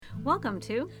Welcome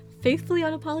to Faithfully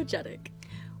Unapologetic.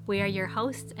 We are your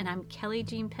hosts, and I'm Kelly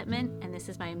Jean Pittman, and this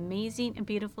is my amazing and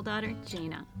beautiful daughter,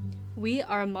 Gina. We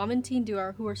are a mom and teen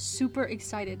duo who are super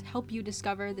excited to help you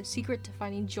discover the secret to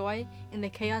finding joy in the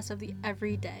chaos of the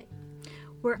everyday.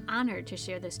 We're honored to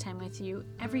share this time with you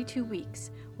every 2 weeks,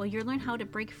 where you'll learn how to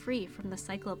break free from the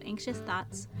cycle of anxious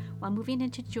thoughts while moving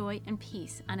into joy and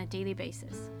peace on a daily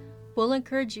basis. We'll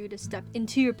encourage you to step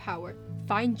into your power,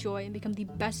 find joy, and become the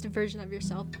best version of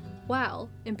yourself while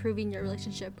improving your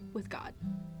relationship with God.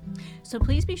 So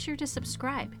please be sure to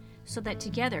subscribe so that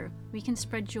together we can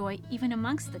spread joy even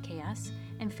amongst the chaos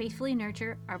and faithfully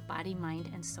nurture our body, mind,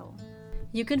 and soul.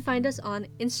 You can find us on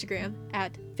Instagram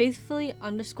at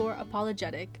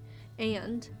faithfully_apologetic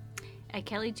and at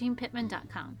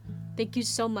kellyjeanpittman.com. Thank you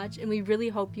so much, and we really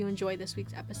hope you enjoy this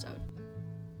week's episode.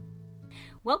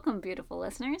 Welcome, beautiful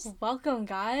listeners. Welcome,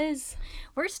 guys.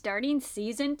 We're starting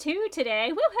season 2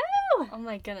 today. Woohoo! Oh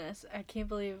my goodness, I can't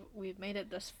believe we've made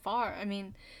it this far. I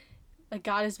mean,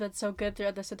 God has been so good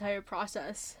throughout this entire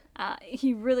process.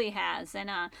 He really has,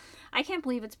 and I can't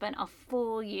believe it's been a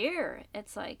full year.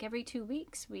 It's like every 2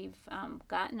 weeks we've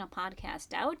gotten a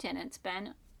podcast out, and it's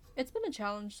been a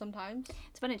challenge sometimes.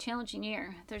 It's been a challenging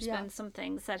year. There's been some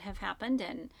things that have happened,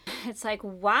 and it's like,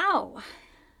 wow.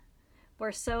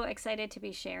 We're so excited to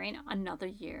be sharing another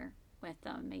year with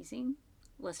the amazing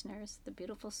listeners, the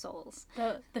beautiful souls.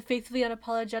 The Faithfully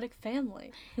Unapologetic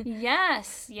family.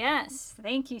 Yes.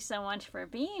 Thank you so much for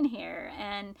being here.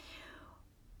 And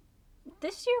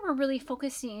this year we're really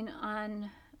focusing on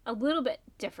something a little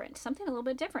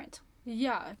bit different.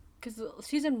 Yeah, because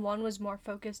season 1 was more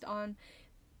focused on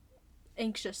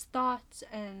anxious thoughts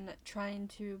and trying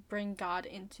to bring God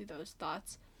into those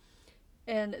thoughts.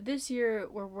 And this year,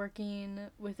 we're working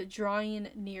with drawing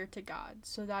near to God.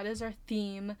 So that is our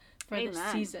theme for this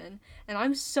season. And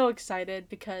I'm so excited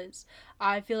because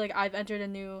I feel like I've entered a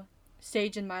new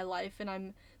stage in my life,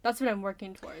 and that's what I'm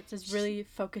working towards, is really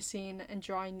focusing and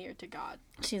drawing near to God.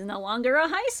 She's no longer a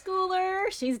high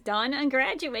schooler. She's done and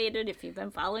graduated. If you've been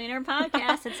following her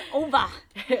podcast, it's over.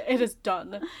 It is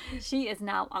done. She is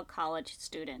now a college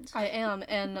student. I am,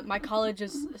 and my college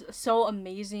is so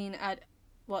amazing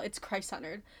it's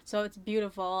Christ-centered, so it's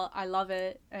beautiful. I love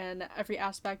it, and every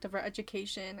aspect of our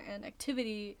education and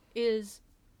activity is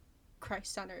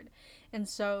Christ-centered. And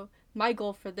so my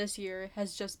goal for this year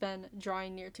has just been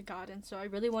drawing near to God, and so I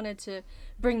really wanted to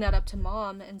bring that up to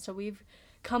Mom, and so we've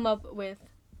come up with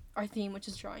our theme, which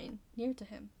is drawing near to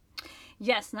Him.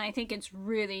 Yes, and I think it's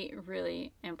really,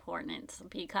 really important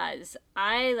because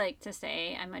I like to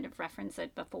say, I might have referenced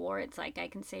it before, it's like I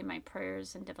can say my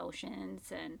prayers and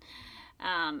devotions and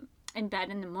in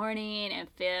bed in the morning and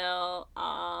feel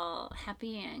all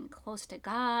happy and close to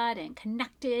God and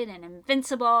connected and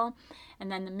invincible.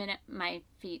 And then the minute my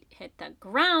feet hit the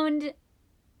ground,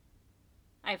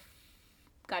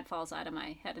 God falls out of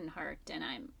my head and heart, and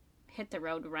I'm hit the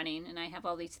road running, and I have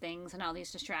all these things and all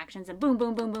these distractions, and boom,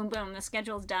 boom, boom, boom, boom, the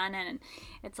schedule's done, and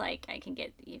it's like I can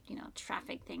get,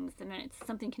 traffic things. The minute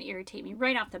something can irritate me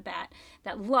right off the bat,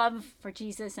 that love for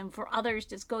Jesus and for others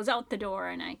just goes out the door,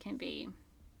 and I can be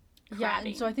crabby. Yeah,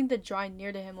 and so I think that drawing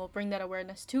near to Him will bring that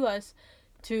awareness to us,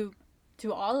 to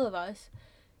all of us,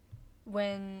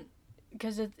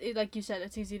 because it like you said,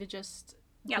 it's easy to just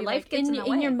life gets in the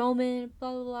way. In your moment,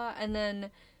 blah blah blah, and then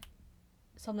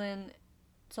something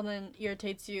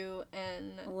irritates you,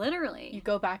 and literally you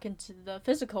go back into the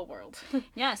physical world.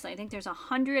 Yes, I think there's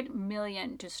 100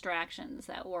 million distractions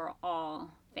that we're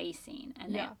all facing,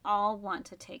 and they all want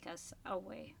to take us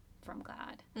away from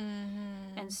God.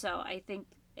 Mm-hmm. And so I think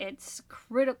it's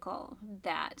critical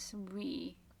that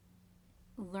we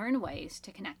learn ways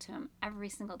to connect to Him every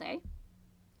single day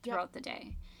throughout the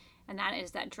day. And that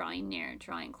is that drawing near,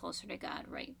 drawing closer to God,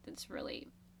 right? That's really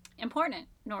important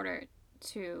in order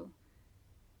to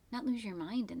not lose your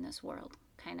mind in this world,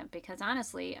 kind of, because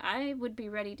honestly, I would be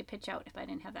ready to pitch out if I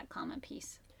didn't have that calm and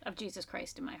peace of Jesus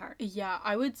Christ in my heart. Yeah,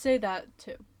 I would say that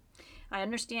too. I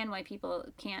understand why people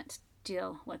can't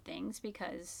deal with things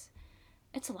because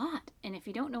it's a lot. And if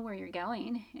you don't know where you're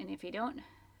going, and if you don't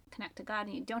connect to God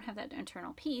and you don't have that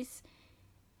internal peace,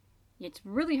 it's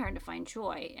really hard to find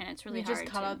joy, and it's really you just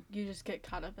get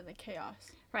caught up in the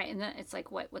chaos. Right, and then it's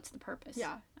like, what's the purpose?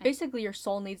 Yeah. Basically, your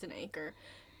soul needs an anchor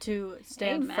to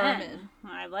stand firm in.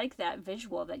 I like that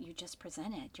visual that you just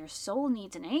presented. Your soul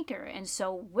needs an anchor. And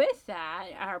so with that,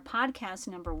 our podcast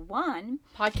number 1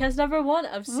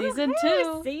 of season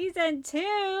 2. Season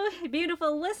 2.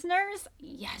 Beautiful listeners.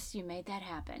 Yes, you made that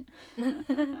happen.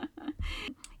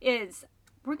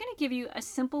 We're going to give you a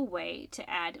simple way to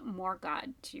add more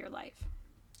God to your life.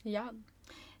 Yeah.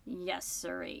 Yes,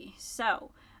 sirree.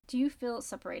 So Do you feel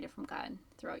separated from God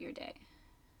throughout your day?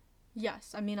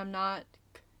 Yes. I mean, I'm not...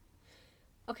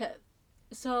 Okay.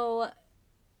 So,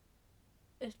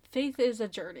 faith is a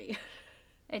journey.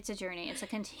 It's a journey. It's a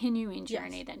continuing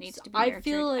journey Yes. that needs So to be I nurtured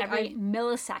feel like every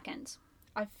millisecond.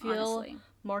 I feel Honestly.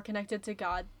 more connected to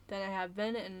God than I have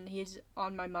been, and He's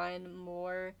on my mind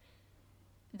more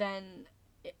than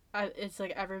it's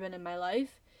like ever been in my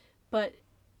life. But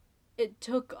it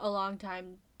took a long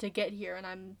time to get here,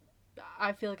 and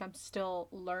I feel like I'm still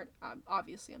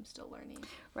obviously I'm still learning.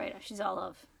 Right. She's all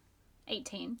of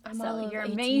 18. I'm all of you're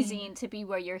 18. amazing to be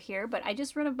where you're here. But I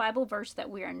just read a Bible verse that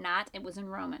we are not, it was in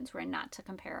Romans, we're not to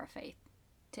compare our faith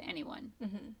to anyone.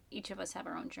 Mm-hmm. Each of us have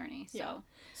our own journey. So Yeah.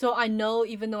 So I know,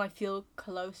 even though I feel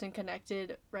close and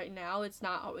connected right now, it's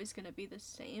not always going to be the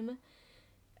same.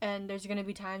 And there's going to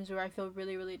be times where I feel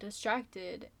really, really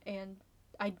distracted, and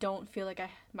I don't feel like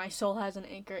my soul has an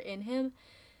anchor in Him.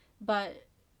 But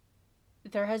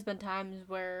there has been times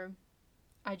where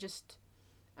I'm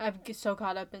so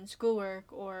caught up in schoolwork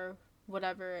or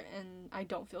whatever, and I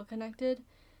don't feel connected.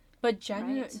 But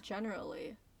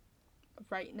generally,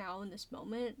 right now in this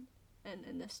moment and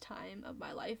in this time of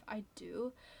my life, I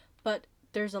do. But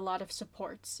there's a lot of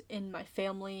supports in my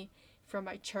family, from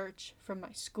my church, from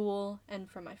my school, and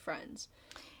from my friends.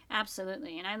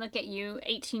 absolutely. And I look at you,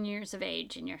 18 years of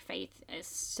age, and your faith is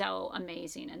so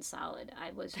amazing and solid.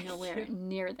 I was nowhere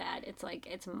near that. It's like,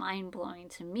 it's mind-blowing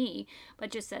to me.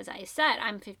 But just as I said,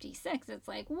 I'm 56. It's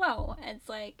like, whoa. It's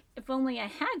like, if only I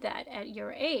had that at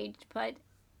your age. But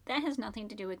that has nothing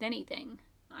to do with anything.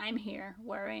 I'm here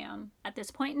where I am at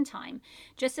this point in time,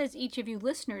 just as each of you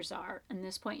listeners are in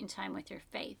this point in time with your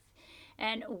faith.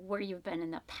 And where you've been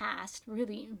in the past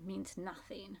really means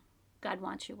nothing. God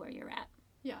wants you where you're at.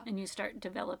 Yeah. And you start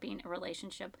developing a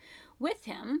relationship with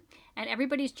Him. And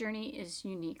everybody's journey is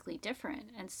uniquely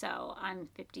different. And so I'm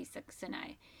 56 and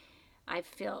I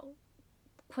feel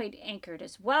quite anchored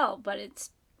as well. But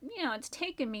it's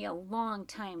taken me a long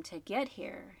time to get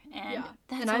here. And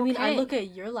that's and I mean, I okay. look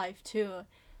at your life too,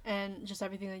 and just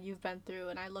everything that you've been through,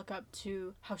 and I look up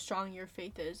to how strong your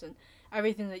faith is and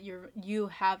everything that you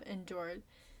have endured.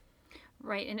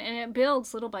 Right, and it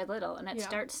builds little by little, and it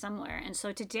starts somewhere. And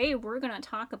so today we're going to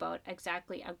talk about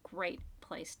exactly a great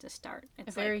place to start.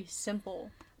 It's a very simple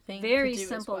thing very to do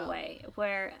simple as well. way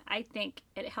where I think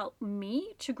it helped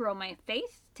me to grow my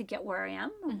faith to get where I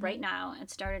am right now.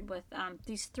 It started with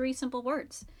these 3 simple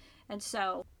words. And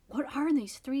so, what are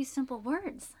these 3 simple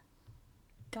words?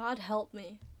 God help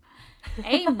me.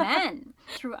 Amen.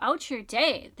 Throughout your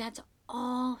day, that's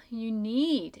all you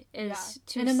need is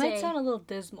to and it say, might sound a little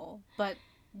dismal, but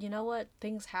you know what?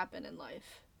 Things happen in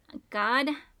life. God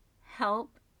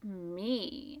help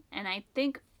me. And I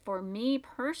think for me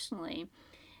personally,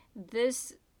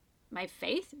 my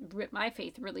faith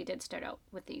really did start out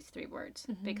with these 3 words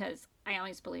because I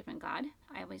always believe in God.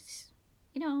 I always,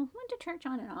 went to church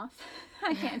on and off.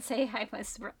 I can't say I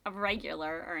was a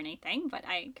regular or anything, but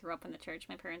I grew up in the church.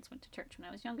 My parents went to church when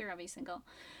I was younger every single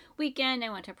weekend. I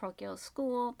went to parochial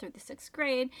school through the 6th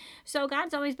grade. So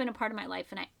God's always been a part of my life,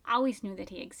 and I always knew that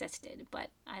He existed.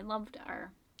 But I loved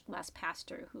our last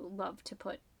pastor who loved to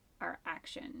put our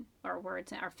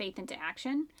words, our faith into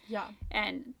action. Yeah.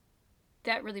 And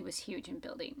that really was huge in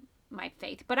building my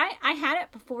faith. But I had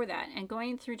it before that, and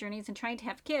going through journeys and trying to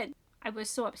have kids, I was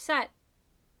so upset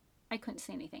I couldn't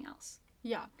say anything else.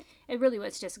 Yeah. It really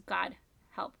was just God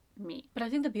help me. But I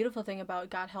think the beautiful thing about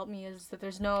God help me is that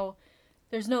there's no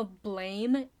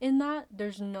blame in that.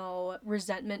 There's no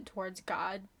resentment towards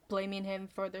God, blaming Him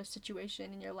for the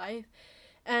situation in your life.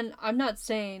 And I'm not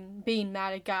saying being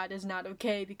mad at God is not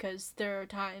okay, because there are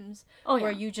times where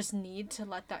you just need to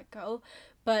let that go.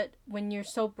 But when you're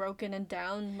so broken and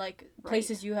down, like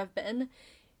places you have been,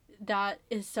 that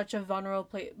is such a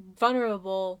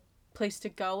vulnerable place to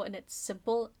go, and it's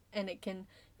simple, and it can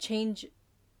change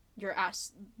your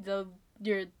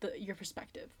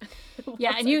perspective.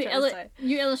 Yeah, and you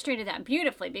illustrated that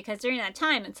beautifully, because during that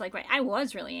time, it's like, right, I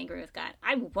was really angry with God.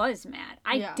 I was mad.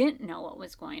 I didn't know what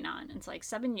was going on. It's like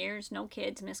 7 years, no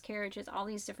kids, miscarriages, all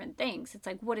these different things. It's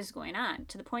like, what is going on?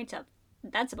 To the point of,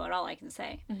 that's about all I can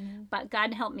say. Mm-hmm. But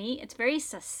God help me, it's very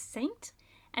succinct,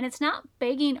 and it's not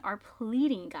begging or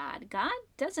pleading God. God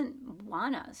doesn't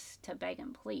want us to beg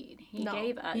and plead. He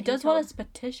does want us to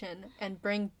petition and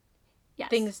bring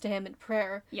things to Him in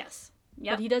prayer. Yes.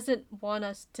 Yep. But He doesn't want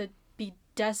us to be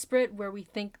desperate where we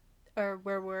think, or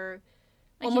where we're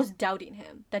almost doubting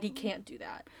Him that He can't do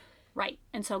that. Right.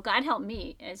 And so God help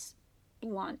me is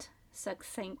blunt,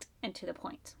 succinct, and to the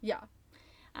point. Yeah.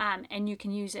 And you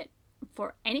can use it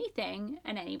for anything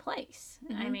and any place.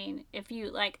 I Mm-hmm. mean, if you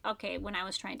like, okay, when I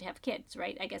was trying to have kids,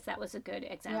 right? I guess that was a good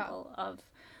example of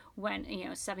when,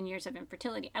 7 years of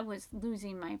infertility, I was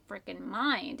losing my freaking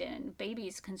mind, and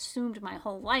babies consumed my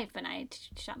whole life, and I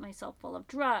shot myself full of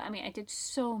drugs. I mean, I did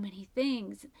so many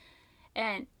things,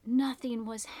 and nothing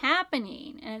was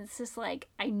happening. And it's just like,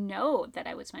 I know that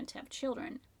I was meant to have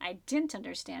children. I didn't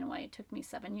understand why it took me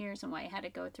 7 years and why I had to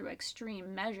go through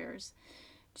extreme measures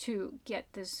to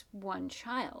get this one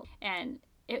child. And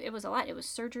it was a lot. It was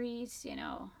surgeries,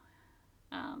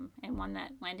 and one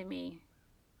that landed me,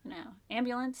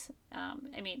 ambulance.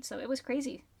 I mean, so it was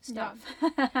crazy stuff.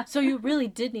 Yeah. So you really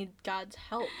did need God's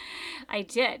help. I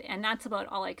did. And that's about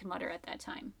all I could mutter at that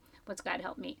time was God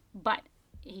help me. But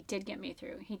he did get me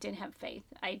through. He did have faith.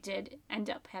 I did end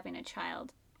up having a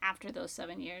child after those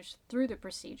 7 years through the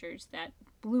procedures that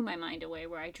blew my mind away,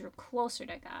 where I drew closer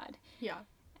to God. Yeah.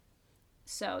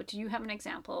 So do you have an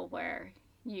example where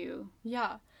you...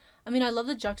 Yeah. I mean, I love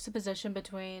the juxtaposition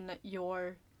between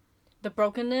the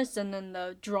brokenness and then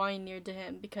the drawing near to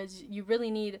him, because you really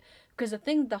need, because the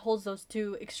thing that holds those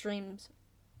two extremes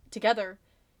together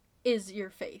is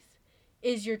your faith,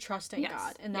 is your trust in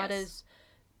God. And that is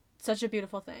such a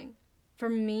beautiful thing. For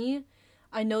me,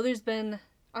 I know there's been,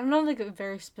 I don't know like a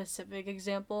very specific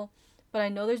example, but I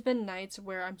know there's been nights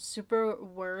where I'm super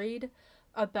worried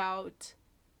about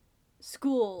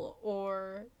school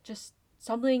or just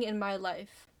something in my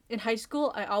life. In high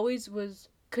school, I always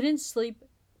couldn't sleep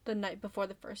the night before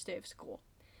the first day of school.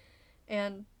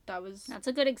 And that's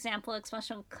a good example,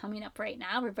 especially coming up right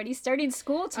now. Everybody's starting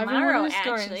school tomorrow,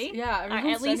 actually.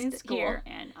 Everyone's at least school. Here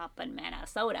and up in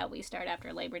Minnesota, we start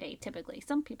after Labor Day typically.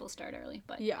 Some people start early,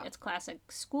 but it's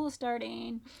classic school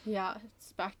starting. Yeah,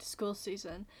 it's back to school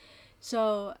season.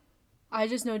 So I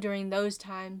just know during those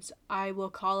times, I will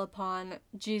call upon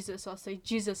Jesus. I'll say,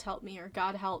 Jesus, help me, or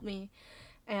God, help me.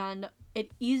 And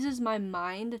it eases my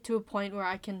mind to a point where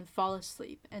I can fall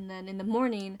asleep. And then in the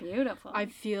morning, beautiful, I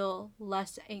feel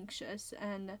less anxious.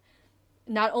 And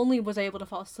not only was I able to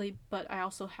fall asleep, but I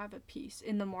also have a peace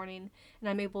in the morning. And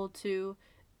I'm able to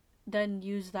then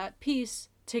use that peace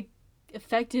to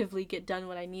effectively get done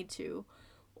what I need to,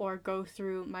 or go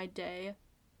through my day.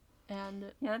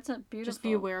 And that's a beautiful, just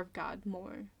be aware of God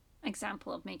more.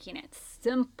 Example of making it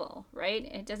simple, right?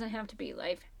 It doesn't have to be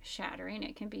life shattering.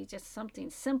 It can be just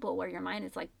something simple where your mind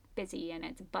is like busy and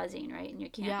it's buzzing, right? And you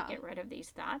can't get rid of these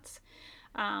thoughts.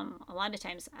 A lot of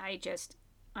times I just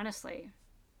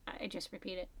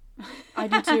repeat it. I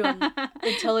do too.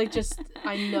 Until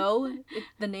I know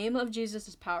the name of Jesus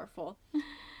is powerful.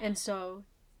 And so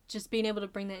just being able to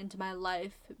bring that into my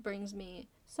life brings me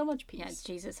so much peace. Yeah,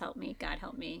 Jesus help me, God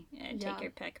help me, and take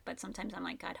your pick. But sometimes I'm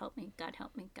like, God help me, God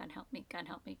help me, God help me, God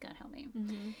help me, God help me.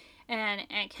 Mm-hmm. And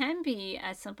it can be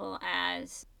as simple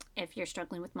as if you're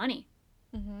struggling with money.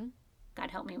 Mm-hmm.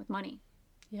 God help me with money.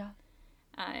 Yeah.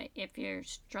 If you're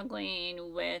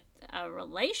struggling with a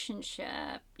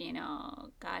relationship,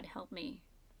 God help me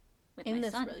with my son. In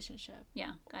this relationship.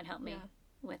 Yeah, God help me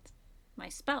with my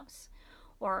spouse.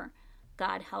 Or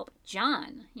God help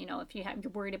John, if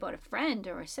you're worried about a friend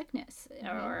or a sickness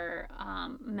or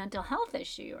mental health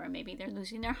issue, or maybe they're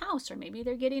losing their house, or maybe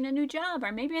they're getting a new job,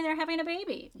 or maybe they're having a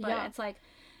baby. But it's like,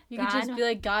 you can just be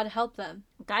like, God help them.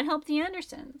 God help the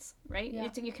Andersons, right? Yeah.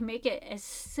 You can make it as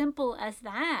simple as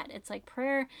that. It's like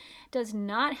prayer does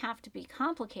not have to be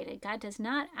complicated. God does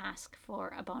not ask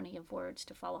for a bounty of words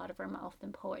to fall out of our mouth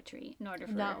in poetry in order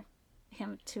for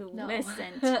him to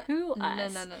listen to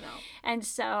us. No. And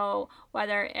so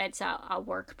whether it's a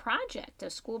work project, a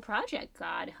school project,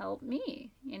 God help me,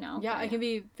 Yeah, it can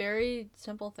be very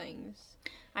simple things.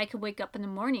 I could wake up in the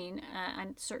morning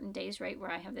on certain days, right,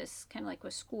 where I have this kind of like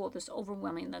with school, this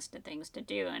overwhelming list of things to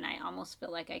do, and I almost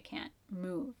feel like I can't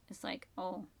move. It's like,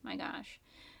 oh my gosh.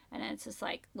 And it's just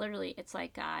like, literally, it's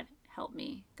like, God help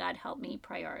me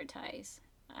prioritize.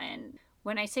 And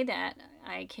when I say that,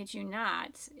 I kid you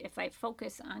not, if I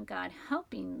focus on God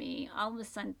helping me, all of a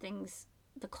sudden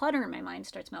the clutter in my mind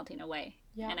starts melting away.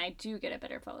 Yeah. And I do get a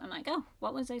better focus. I'm like, oh,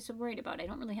 what was I so worried about? I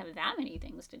don't really have that many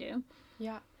things to do.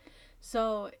 Yeah.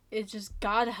 So it's just,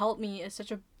 God help me is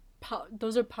such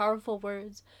those are powerful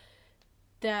words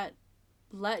that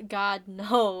let God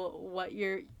know what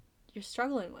you're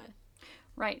struggling with.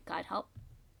 Right. God help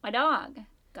my dog.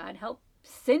 God help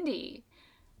Cindy.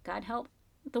 God help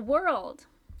the world.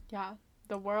 Yeah.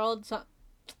 The world. So,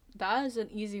 that is an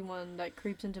easy one that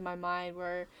creeps into my mind,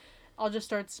 where I'll just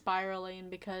start spiraling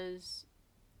because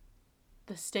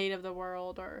the state of the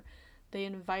world or the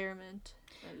environment.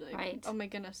 Like, right. Oh my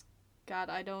goodness, God,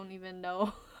 I don't even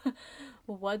know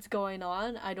what's going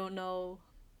on. I don't know.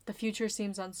 The future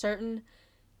seems uncertain.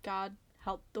 God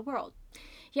help the world.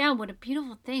 Yeah, what a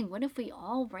beautiful thing. What if we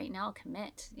all right now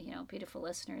commit, beautiful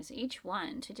listeners, each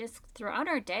one to just throughout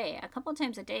our day, a couple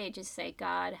times a day, just say,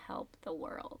 God help the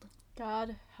world.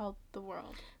 God help the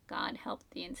world. God help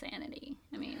the insanity.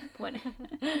 I mean,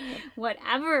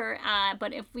 whatever.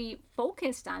 But if we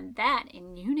focused on that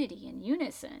in unity and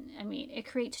unison, I mean, it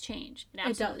creates change. It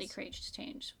absolutely creates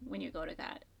change when you go to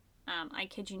God. I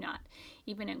kid you not.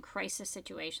 Even in crisis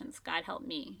situations, God help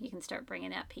me. You can start bringing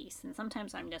that peace. And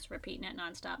sometimes I'm just repeating it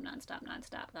nonstop.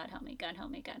 God help me, God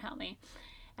help me, God help me.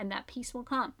 And that peace will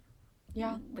come.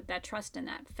 Yeah. With that trust and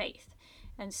that faith.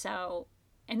 And so,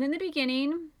 and in the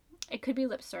beginning, it could be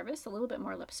lip service, a little bit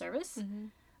more lip service. Mm-hmm.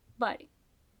 But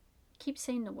keep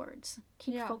saying the words.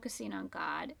 Keep focusing on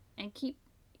God. And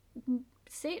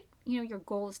say it, your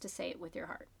goal is to say it with your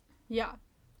heart. Yeah.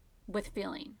 With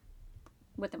feeling.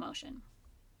 With emotion.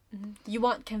 Mm-hmm. You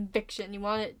want conviction.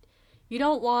 You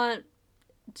don't want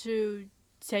to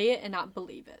say it and not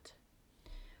believe it.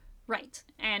 Right.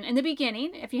 And in the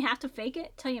beginning, if you have to fake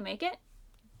it till you make it,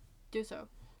 do so.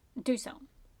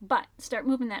 But start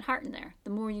moving that heart in there. The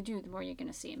more you do, the more you're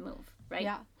going to see it move, right?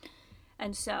 Yeah.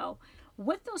 And so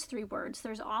with those 3 words,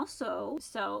 there's also,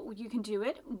 so you can do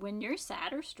it when you're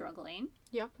sad or struggling.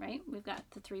 Yep. Right? We've got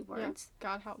the 3 words. Yeah.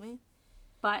 God help me.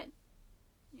 But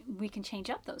we can change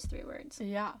up those 3 words.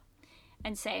 Yeah.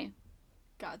 And say,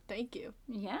 God, thank you.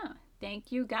 Yeah.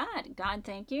 Thank you, God. God,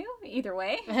 thank you. Either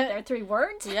way, there are 3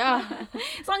 words. Yeah.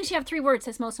 As long as you have 3 words,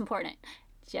 that's most important.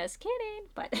 Just kidding.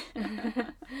 But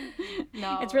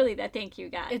no. It's really that thank you,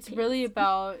 God. It's really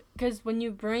about, because when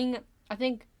you bring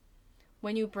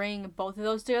both of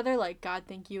those together, like God,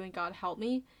 thank you, and God, help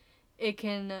me,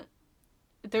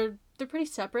 they're pretty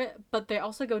separate, but they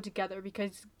also go together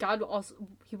because God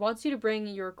he wants you to bring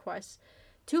your requests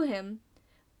to him,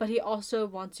 but he also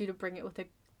wants you to bring it with a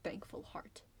thankful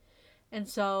heart. And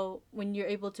so when you're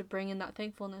able to bring in that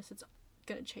thankfulness, it's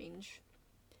going to change.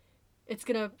 It's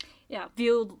going to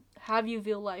have you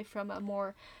view life from a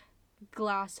more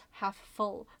glass half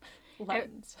full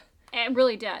lens. It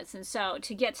really does. And so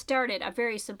to get started, a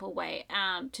very simple way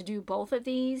to do both of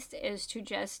these is to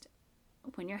just,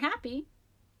 when you're happy,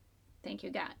 thank you,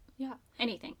 God. Yeah.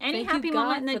 Anything. Any happy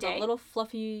moment in the day. The little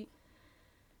fluffy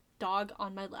dog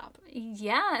on my lap.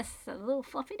 Yes. A little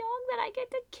fluffy dog that I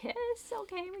get to kiss.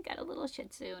 Okay, we got a little Shih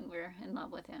Tzu and we're in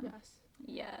love with him.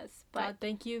 Yes. But God,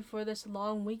 thank you for this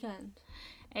long weekend.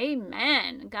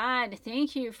 Amen. God,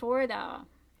 thank you for the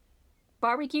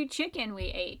barbecue chicken we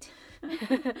ate.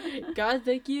 God,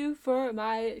 thank you for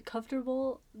my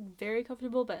very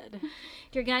comfortable bed.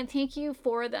 Dear God, thank you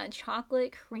for the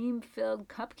chocolate cream-filled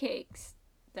cupcakes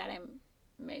that I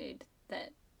made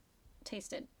that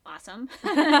tasted awesome.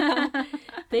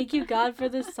 Thank you, God, for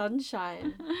the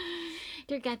sunshine.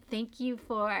 Dear God, thank you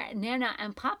for Nana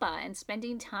and Papa and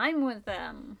spending time with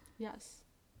them. Yes.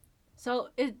 So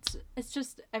it's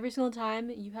just every single time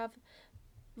you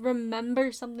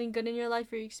remember something good in your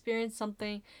life or you experience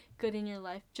something good in your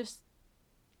life, just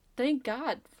thank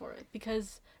God for it.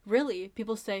 Because really,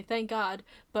 people say thank God,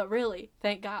 but really,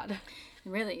 thank God.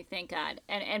 Really, thank God.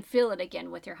 And feel it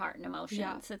again with your heart and emotions.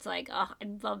 Yeah. It's like, oh, I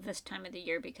love this time of the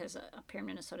year because up here in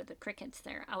Minnesota, the crickets,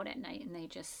 they're out at night and they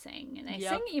just sing. And they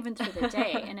sing even through the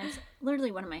day. And it's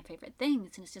literally one of my favorite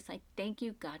things. And it's just like, thank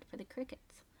you, God, for the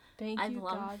crickets.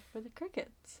 God, for the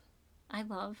crickets. I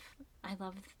love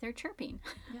their chirping.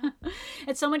 Yeah.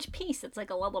 It's so much peace. It's like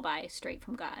a lullaby straight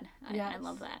from God. Yes. I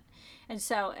love that. And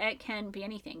so it can be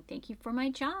anything. Thank you for my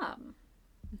job.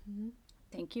 Mm-hmm.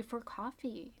 Thank you for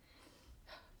coffee.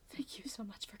 Thank you so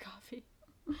much for coffee.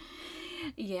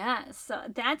 Yeah, so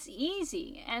that's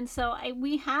easy. And so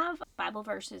we have Bible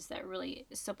verses that really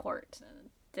support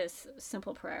this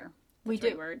simple prayer. We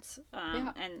do. 3 words.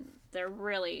 And they're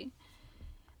really,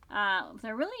 I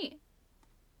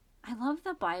love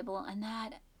the Bible and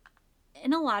that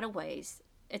in a lot of ways,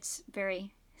 it's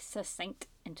very succinct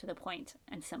and to the point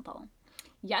and simple.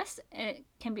 Yes, it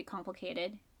can be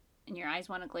complicated and your eyes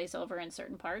want to glaze over in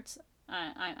certain parts.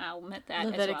 I'll admit that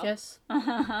Leviticus. as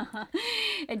well.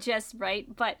 It just, right?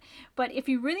 But if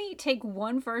you really take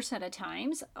one verse at a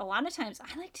time, a lot of times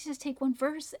I like to just take one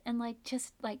verse and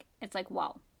it's like,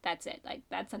 wow, that's it. Like,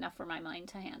 that's enough for my mind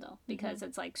to handle because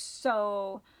it's like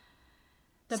so...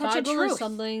 The such Bible a is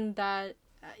something that,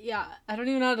 I don't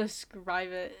even know how to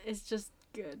describe it. It's just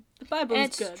good. The Bible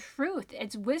is good. It's truth.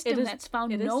 It's wisdom that's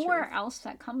found nowhere else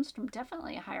that comes from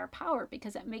definitely a higher power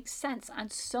because it makes sense on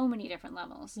so many different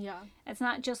levels. Yeah. It's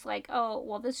not just like, oh,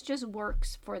 well, this just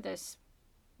works for this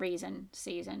reason,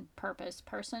 season, purpose,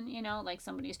 person, you know, like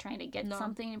somebody's trying to get No.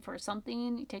 something for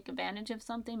something, take advantage of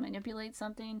something, manipulate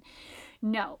something.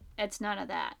 No, it's none of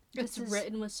that. It's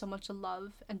written with so much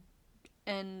love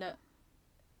and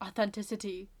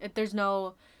authenticity. There's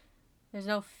no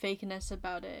fakeness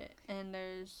about it, and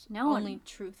there's only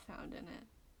truth found in it.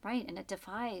 Right, and it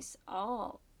defies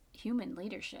all human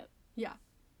leadership. Yeah,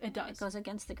 it does. It goes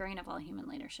against the grain of all human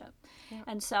leadership. Yeah.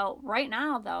 And so right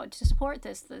now, though, to support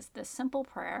this simple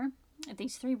prayer,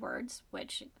 these 3 words,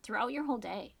 which throughout your whole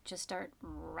day, just start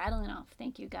rattling off.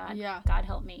 Thank you, God. Yeah. God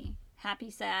help me.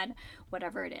 Happy, sad,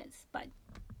 whatever it is. But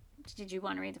did you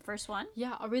want to read the first one?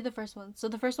 Yeah, I'll read the first one. So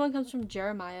the first one comes from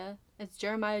Jeremiah. It's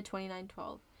Jeremiah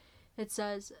 29:12. It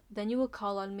says, "Then you will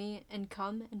call on me and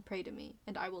come and pray to me,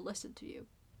 and I will listen to you."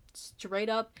 Straight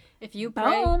up, if you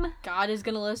pray, Boom. God is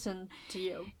going to listen to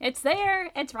you. It's there.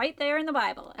 It's right there in the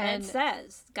Bible. And And- it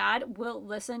says, God will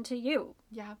listen to you.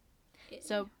 Yeah.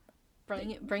 So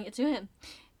bring it to him.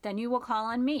 Then you will call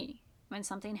on me. When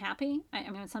something happy, I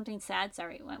mean, when something sad,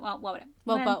 sorry.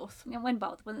 Both. When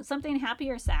both. When something happy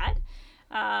or sad,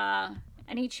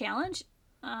 any challenge,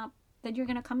 then you're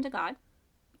going to come to God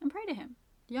and pray to him.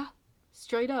 Yeah.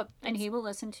 Straight up. And he will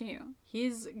listen to you.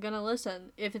 He's going to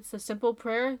listen. If it's the simple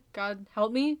prayer, God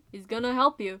help me, he's going to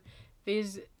help you.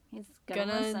 If He's going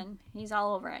to listen. He's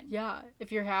all over it. yeah, if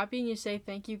you're happy and you say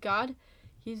thank you, God,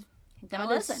 He's going God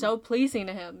to is listen. so pleasing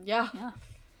to him. Yeah. Yeah.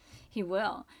 He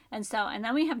will. And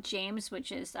then we have James,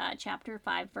 which is chapter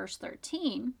 5, verse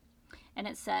 13. And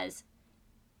it says,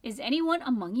 "Is anyone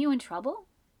among you in trouble?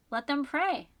 Let them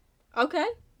pray." Okay.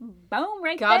 Boom,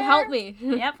 right God there. help me.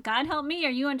 Yep, God help me.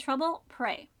 Are you in trouble?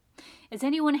 Pray. Is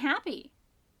anyone happy?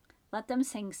 Let them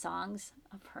sing songs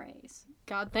of praise.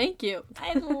 God, thank you.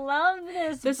 I love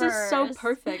this This verse. is so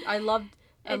perfect. I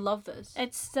love this.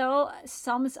 It so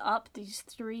sums up these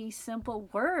 3 simple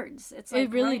words. It's like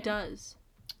It really right- does.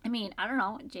 I mean, I don't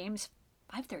know. James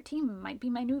 5:13 might be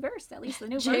my new verse, at least the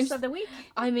new James- verse of the week.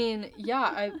 I mean,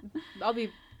 yeah, I'll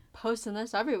be posting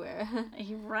this everywhere.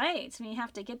 You're right. We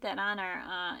have to get that on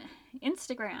our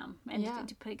Instagram, and Yeah.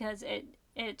 because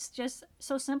it's just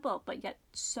so simple, but yet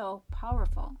so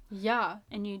powerful. Yeah.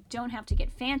 And you don't have to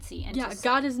get fancy. And Yeah, just,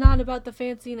 God is not about the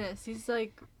fanciness. He's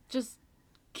like, just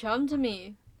come to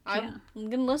me. Yeah. I'm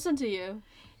going to listen to you.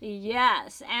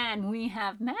 Yes, and we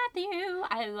have Matthew.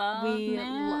 I love We Matthew.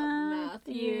 love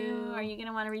Matthew. Are you going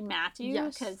to want to read Matthew?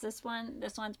 Yes. Because this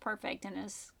one's perfect and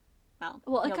is,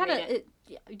 Well, it you'll kind read of,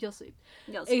 yeah, you'll see.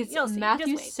 You'll see. It's You'll see.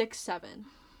 Matthew Just wait. 6:7.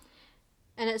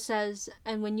 And it says,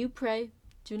 "And when you pray,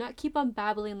 do not keep on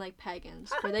babbling like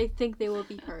pagans, for they think they will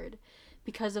be heard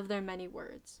because of their many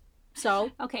words."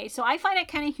 So, Okay, so I find it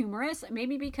kind of humorous,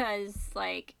 maybe because,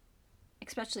 like,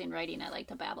 especially in writing, I like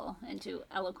to babble into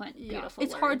eloquent, beautiful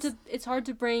it's words. hard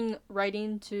to bring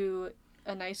writing to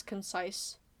a nice,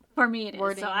 concise. For me, it is.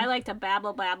 wording. So I like to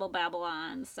babble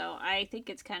on. So I think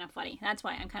it's kind of funny. That's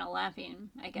why I'm kind of laughing,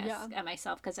 I guess, Yeah. at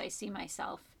myself, because I see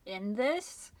myself in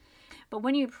this. But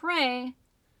when you pray,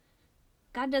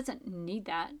 God doesn't need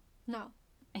that. No,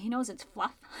 He knows it's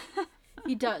fluff.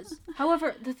 he does.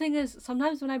 However, the thing is,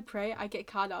 sometimes when I pray, I get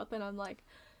caught up and I'm like,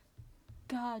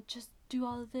 God, just do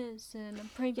all of this, and I'm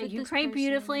praying for Yeah, you this pray person,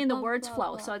 beautifully and the blah, words blah, flow.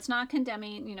 blah. So it's not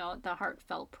condemning, the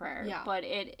heartfelt prayer. Yeah. But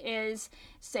it is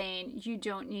saying you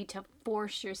don't need to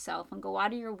force yourself and go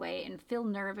out of your way and feel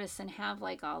nervous and have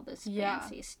like all this Yeah.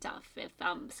 fancy stuff. If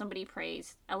somebody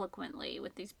prays eloquently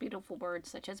with these beautiful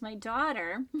words, such as my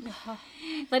daughter,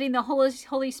 letting the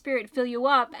Holy Spirit fill you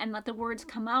up and let the words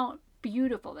come out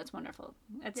beautiful. That's wonderful.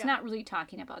 It's Yeah. not really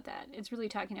talking about that. It's really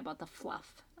talking about the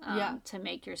fluff. Yeah. To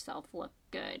make yourself look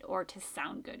good or to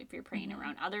sound good if you're praying Mm-hmm.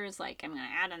 around others. Like, I'm going to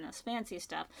add in this fancy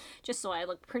stuff just so I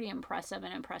look pretty impressive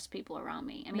and impress people around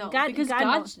me. I mean, No, God, because God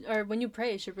God, knows, or when you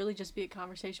pray, it should really just be a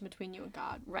conversation between you and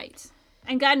God. right.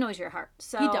 And God knows your heart.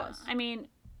 So, He does. I mean,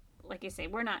 like I say,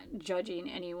 we're not judging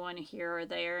anyone here or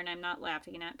there, and I'm not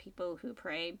laughing at people who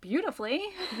pray beautifully.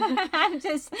 I'm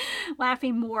just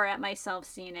laughing more at myself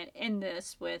seeing it in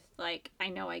this with, like, I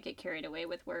know I get carried away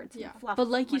with words Yeah, and fluff but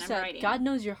like you when I'm said, writing. God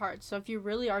knows your heart. So if you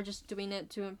really are just doing it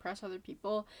to impress other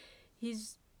people,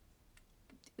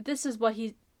 this is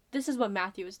what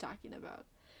Matthew is talking about.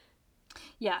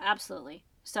 Yeah, absolutely.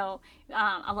 So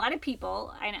a lot of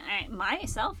people, I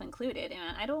myself included,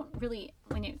 and I don't really,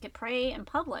 when you get pray in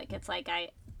public, it's like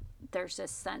there's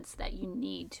this sense that you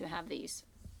need to have these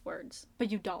words.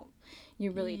 But you don't.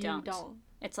 You really You don't. don't.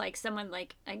 It's like someone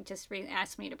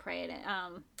asked me to pray it.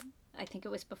 I think it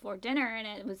was before dinner, and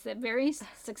it was very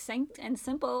succinct and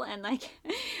simple, and like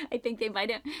I think they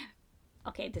might have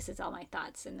okay, this is all my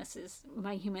thoughts and this is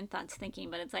my human thoughts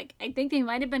thinking, but it's like, I think they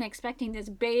might have been expecting this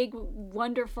big,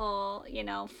 wonderful,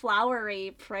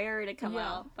 flowery prayer to come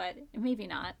out, but maybe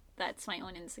not. That's my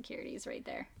own insecurities right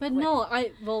there. But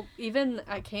even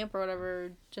at camp or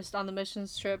whatever, just on the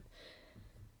missions trip,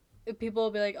 people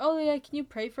will be like, oh yeah, can you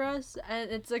pray for us?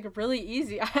 And it's like really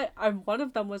easy. One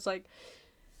of them was like,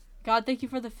 God, thank you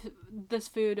for this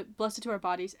food. Bless it to our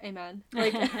bodies. Amen.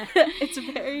 Like, it's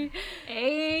very...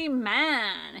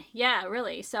 Amen. Yeah,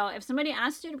 really. So if somebody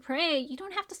asks you to pray, you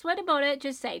don't have to sweat about it.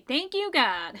 Just say, thank you,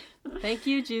 God. Thank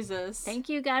you, Jesus. Thank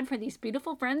you, God, for these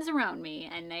beautiful friends around me.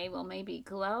 And they will maybe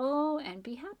glow and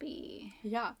be happy.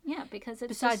 Yeah. Yeah, because it's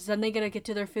Besides, then they're going to get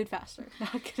to their food faster.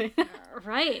 Not kidding.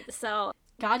 Right. So...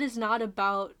 God is not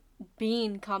about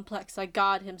being complex. Like,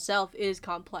 God himself is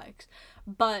complex.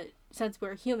 But... since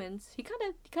we're humans, he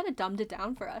kind of dumbed it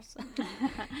down for us.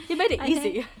 He made it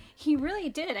easy. He really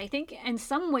did. I think in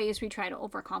some ways we try to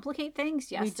overcomplicate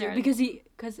things. Yes, we do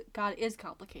because God is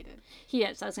complicated. He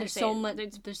is. I was going to say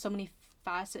there's so many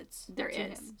facets. There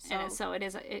is, him. So it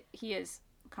is. He is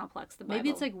complex. The Bible maybe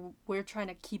it's like we're trying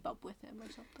to keep up with him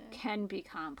or something. Can be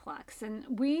complex, and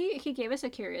he gave us a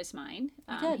curious mind.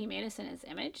 He made us in his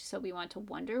image, so we want to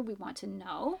wonder, we want to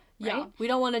know. Right? Yeah, we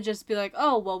don't want to just be like,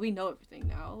 oh well, we know everything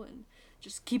now, and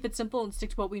just keep it simple and stick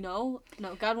to what we know.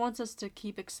 No, God wants us to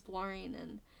keep exploring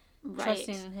and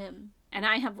trusting in him. And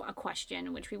I have a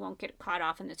question, which we won't get caught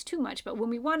off in this too much, but when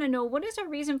we want to know, what is our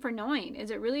reason for knowing?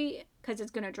 Is it really because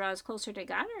it's going to draw us closer to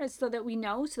God, or is it so that we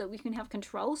know, so that we can have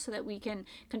control, so that we can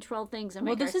control things and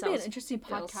make ourselves this would be an interesting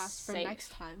podcast for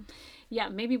next time. Yeah,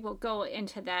 maybe we'll go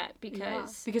into that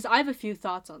because I have a few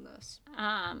thoughts on this.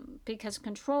 Because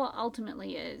control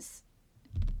ultimately is,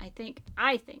 I think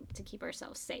to keep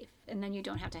ourselves safe, and then you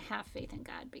don't have to have faith in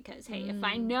God because hey, if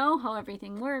I know how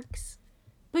everything works.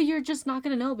 But you're just not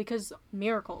going to know because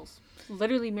miracles,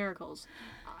 literally miracles.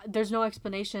 There's no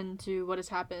explanation to what has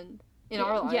happened in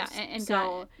our lives. Yeah, and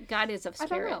so, God is of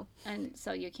spirit, and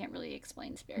so you can't really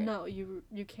explain spirit. No, you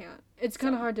can't. It's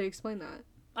kind of hard to explain that.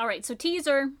 All right, so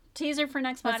teaser for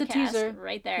next podcast. That's a teaser.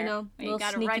 Right there. You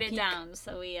got to write it down,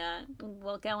 so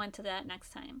we'll go into that next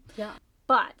time. Yeah.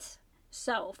 But,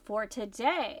 so for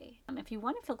today, if you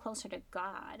want to feel closer to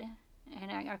God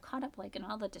and are caught up like in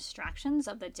all the distractions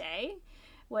of the day,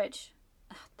 which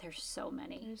there's so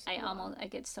many. I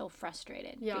get so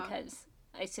frustrated because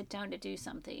I sit down to do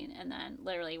something and then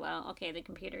literally, the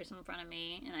computer's in front of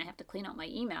me and I have to clean out my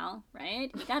email,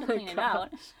 right? You got to clean it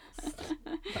out.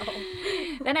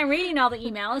 Then I'm reading all the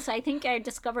emails. I think I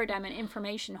discovered I'm an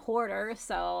information hoarder,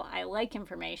 so I like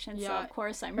information. Yeah, so of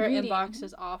course I'm reading. Her inbox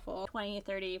is awful. 20,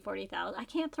 30, 40,000. I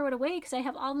can't throw it away because I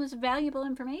have all this valuable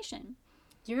information.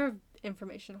 You're an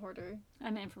information hoarder.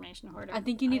 I'm an information hoarder. I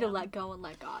think you need to let go and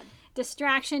let God.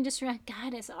 Distraction.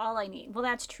 God is all I need. Well,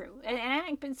 that's true.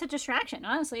 And it's a distraction,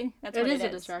 honestly. That's what it is. It is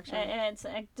a distraction. It's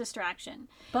a distraction.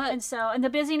 And the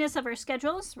busyness of our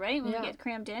schedules, right? When we get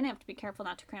crammed in, we have to be careful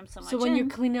not to cram so much So when you're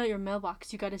cleaning out your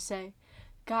mailbox, you got to say,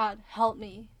 God, help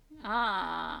me.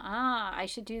 I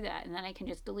should do that. And then I can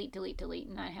just delete,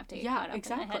 and I have to get caught up in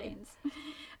the headings.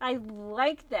 I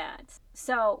like that.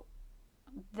 So...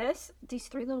 these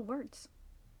three little words,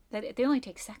 that they only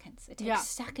take seconds. It takes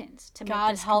seconds to make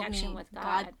this connection with God.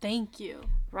 God, thank you.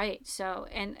 Right. So,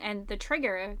 and the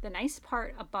trigger, the nice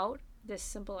part about this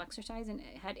simple exercise and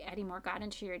adding more God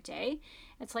into your day,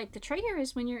 it's like the trigger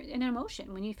is when you're in an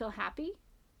emotion, when you feel happy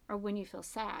or when you feel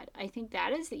sad. I think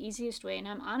that is the easiest way, and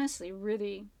I'm honestly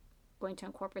really going to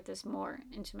incorporate this more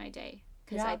into my day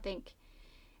because I think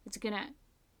it's going to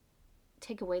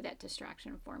take away that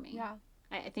distraction for me. Yeah.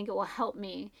 I think it will help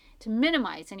me to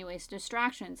minimize, anyways,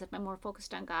 distractions if I'm more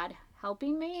focused on God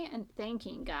helping me and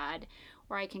thanking God,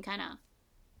 where I can kind of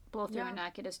blow through and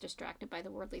not get as distracted by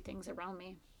the worldly things around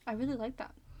me. I really like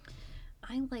that.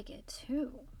 I like it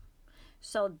too.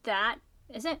 So that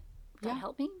is it. God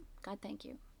help me. God thank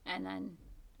you. And then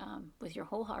with your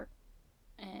whole heart.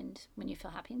 And when you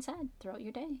feel happy and sad throughout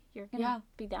your day, you're going to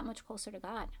be that much closer to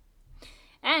God.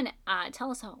 And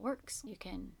tell us how it works. You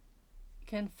can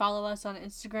follow us on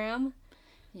Instagram.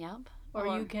 Yep.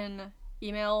 Or you can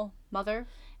email mother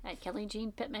at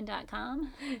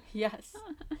kellyjeanpittman.com. Yes.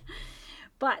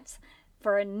 But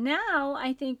for now,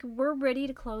 I think we're ready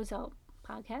to close out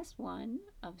podcast 1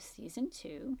 of season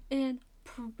 2. In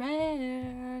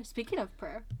prayer. Speaking of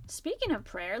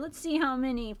prayer, let's see how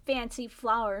many fancy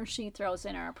flowers she throws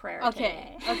in our prayer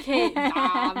today. Okay,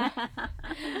 Mom.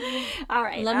 All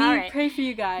right. Let me pray for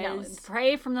you guys. No,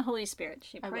 pray from the Holy Spirit.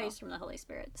 She prays from the Holy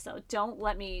Spirit. So don't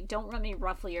let me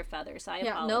ruffle your feathers. I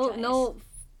apologize. No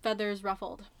feathers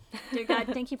ruffled. Dear God,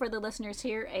 thank you for the listeners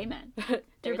here. Amen. Dear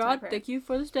David's my God, prayer. thank you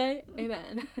for this day.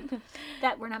 Amen.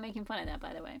 That we're not making fun of that,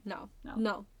 by the way. No.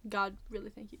 God, really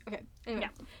thank you. Okay. Anyway, Yeah.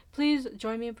 please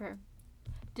join me in prayer.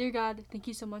 Dear God, thank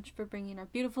you so much for bringing our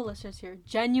beautiful listeners here.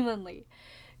 Genuinely,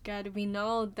 God, we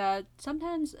know that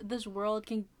sometimes this world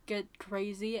can get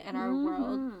crazy and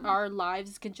our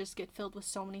lives can just get filled with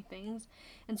so many things.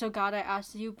 And so, God, I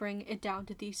ask that you bring it down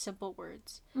to these simple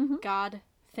words. God,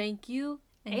 thank you,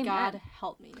 and Amen. God,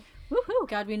 help me. Woohoo!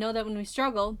 God, we know that when we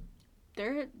struggle,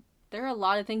 there are a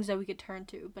lot of things that we could turn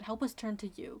to, but help us turn to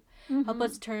you. Help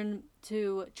us turn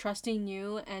to trusting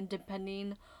you and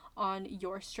depending on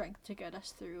your strength to get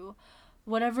us through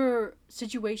whatever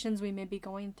situations we may be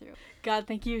going through. God,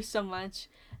 thank you so much,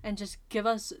 and just give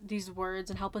us these words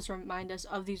and help us remind us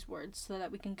of these words so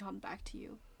that we can come back to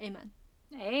you. Amen.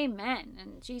 Amen.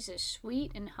 In Jesus'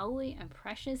 sweet and holy and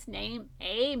precious name,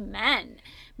 amen.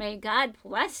 May God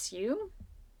bless you.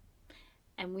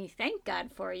 And we thank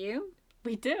God for you.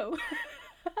 We do.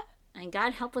 And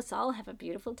God help us all have a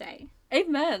beautiful day.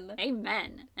 Amen.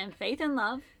 Amen. And faith and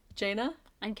love. Jaina.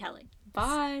 And Kelly.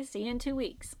 Bye. See you in 2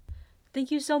 weeks. Thank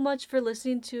you so much for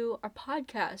listening to our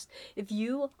podcast. If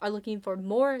you are looking for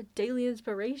more daily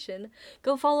inspiration,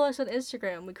 go follow us on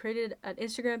Instagram. We created an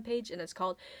Instagram page and it's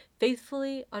called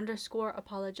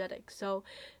faithfully_apologetics. So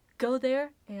go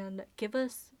there and give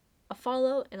us a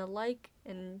follow and a like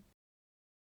and